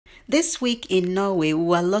This week in Norway, we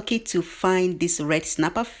were lucky to find this red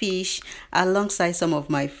snapper fish alongside some of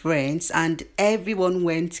my friends, and everyone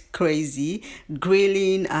went crazy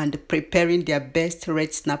grilling and preparing their best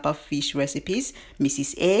red snapper fish recipes.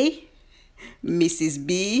 Mrs. A, Mrs.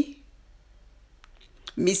 B,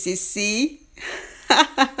 Mrs. C.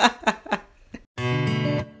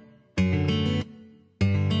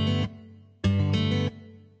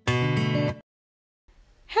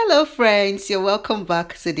 Hello friends, you're welcome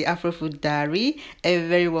back to the Afrofood Diary. A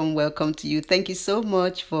very warm welcome to you. Thank you so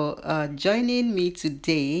much for joining me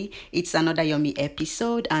today. It's another yummy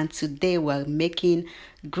episode, and today we're making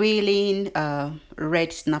grilling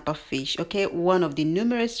red snapper fish. Okay, one of the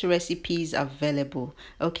numerous recipes available.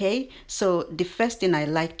 Okay, so the first thing I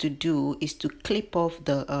like to do is to clip off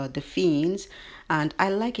the fins, and I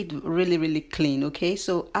like it really clean. Okay,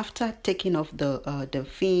 so after taking off the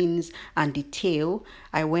fins and the tail,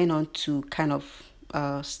 I went on to kind of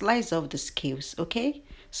slice off the scales. Okay,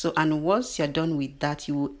 so and once you're done with that,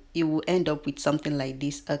 you will end up with something like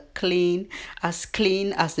this, as clean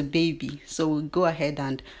as a baby. So we'll go ahead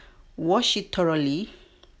and wash it thoroughly.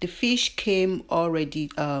 The fish came already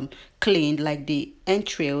cleaned, like the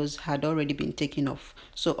entrails had already been taken off.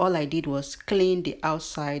 So all I did was clean the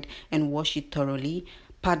outside and wash it thoroughly.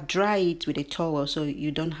 Pat dry it with a towel so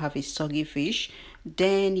you don't have a soggy fish.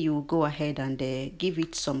 Then you go ahead and give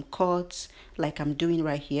it some cuts like I'm doing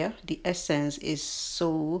right here. The essence is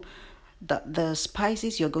so that the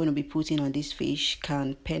spices you're going to be putting on this fish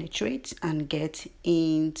can penetrate and get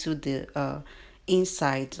into the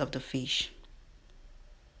insides of the fish.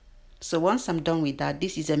 So once I'm done with that,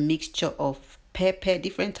 this is a mixture of pepper,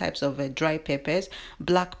 different types of dry peppers,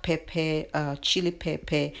 black pepper, chili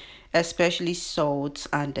pepper, especially salt,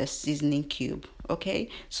 and a seasoning cube. Okay,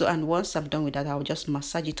 so and once I'm done with that, I'll just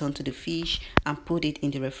massage it onto the fish and put it in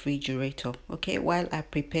the refrigerator. Okay, while I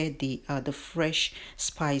prepare the fresh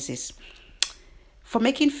spices. For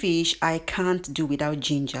making fish, I can't do without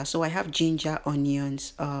ginger, so I have ginger,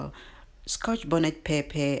 onions, Scotch bonnet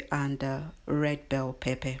pepper, and red bell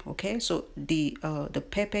pepper. Okay, so the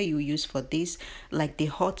pepper you use for this, like the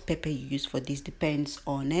hot pepper you use for this, depends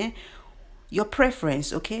on your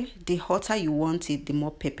preference. Okay, the hotter you want it, the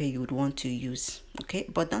more pepper you would want to use. Okay,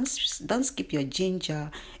 but don't skip your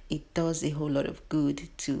ginger. It does a whole lot of good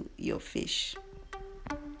to your fish.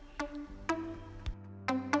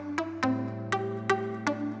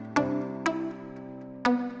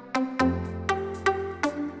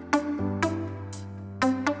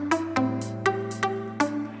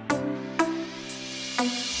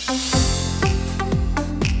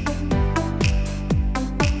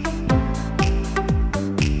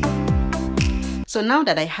 So now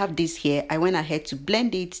that I have this here, I went ahead to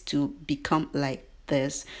blend it to become like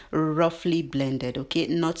this, roughly blended. Okay,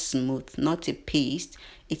 not smooth, not a paste,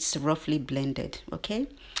 it's roughly blended. Okay,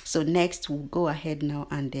 so next we'll go ahead now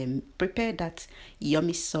and then prepare that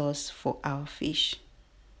yummy sauce for our fish.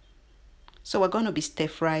 So we're going to be stir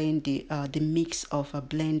frying the mix of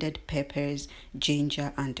blended peppers,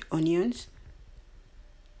 ginger, and onions.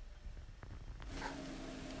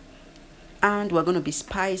 And we're going to be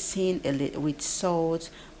spicing a little with salt,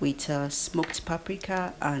 with smoked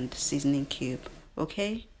paprika and seasoning cube.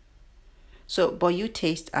 Okay, so but you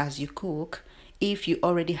taste as you cook. If you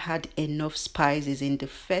already had enough spices in the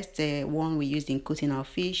first one we used in cooking our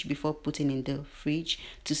fish before putting in the fridge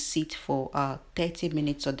to sit for 30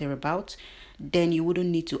 minutes or thereabout, then you wouldn't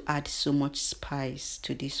need to add so much spice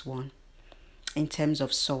to this one in terms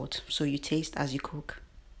of salt. So you taste as you cook.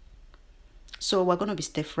 So we're going to be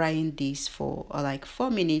stir frying this for like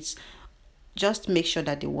 4 minutes. Just make sure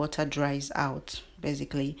that the water dries out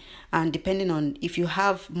basically, and depending on if you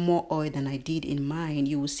have more oil than I did in mine,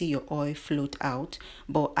 you will see your oil float out,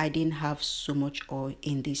 but I didn't have so much oil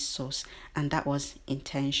in this sauce, and that was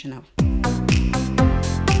intentional.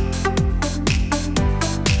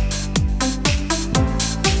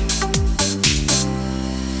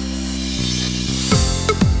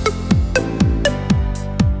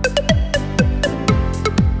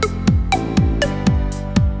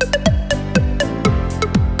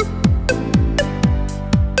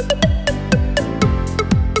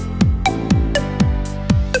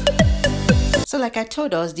 So like I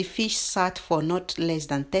told us, the fish sat for not less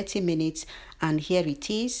than 30 minutes, and here it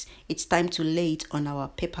is. It's time to lay it on our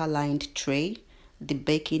paper lined tray, the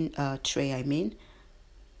baking tray I mean.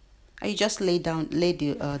 I just lay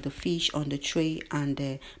the fish on the tray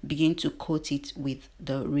and begin to coat it with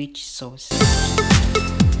the rich sauce.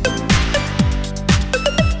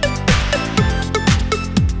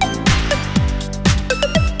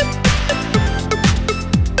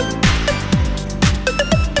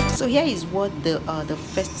 here is what the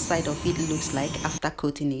first side of it looks like after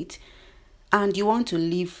coating it. And you want to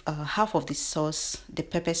leave half of the sauce, the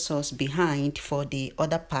pepper sauce, behind for the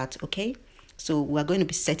other part, okay? So we're going to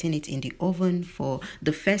be setting it in the oven for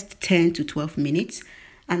the first 10 to 12 minutes.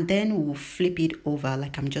 And then we'll flip it over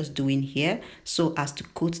like I'm just doing here, so as to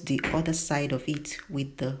coat the other side of it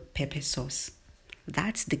with the pepper sauce.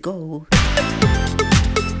 That's the goal.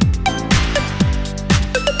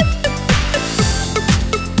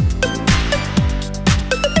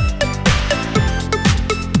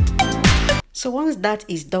 So once that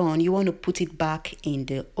is done, you want to put it back in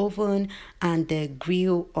the oven and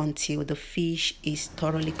grill until the fish is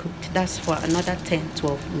thoroughly cooked. That's for another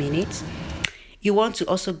 10-12 minutes. You want to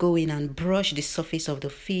also go in and brush the surface of the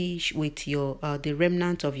fish with your the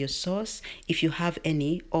remnant of your sauce, if you have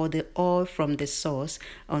any, or the oil from the sauce,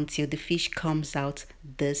 until the fish comes out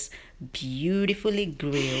this beautifully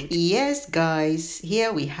grilled. Yes, guys,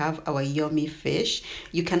 here we have our yummy fish.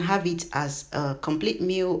 You can have it as a complete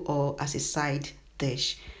meal or as a side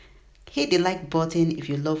dish. Hit the like button if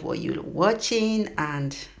you love what you're watching,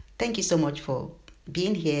 and thank you so much for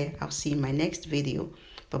being here. I'll see you in my next video.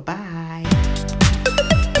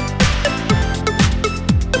 Bye-bye.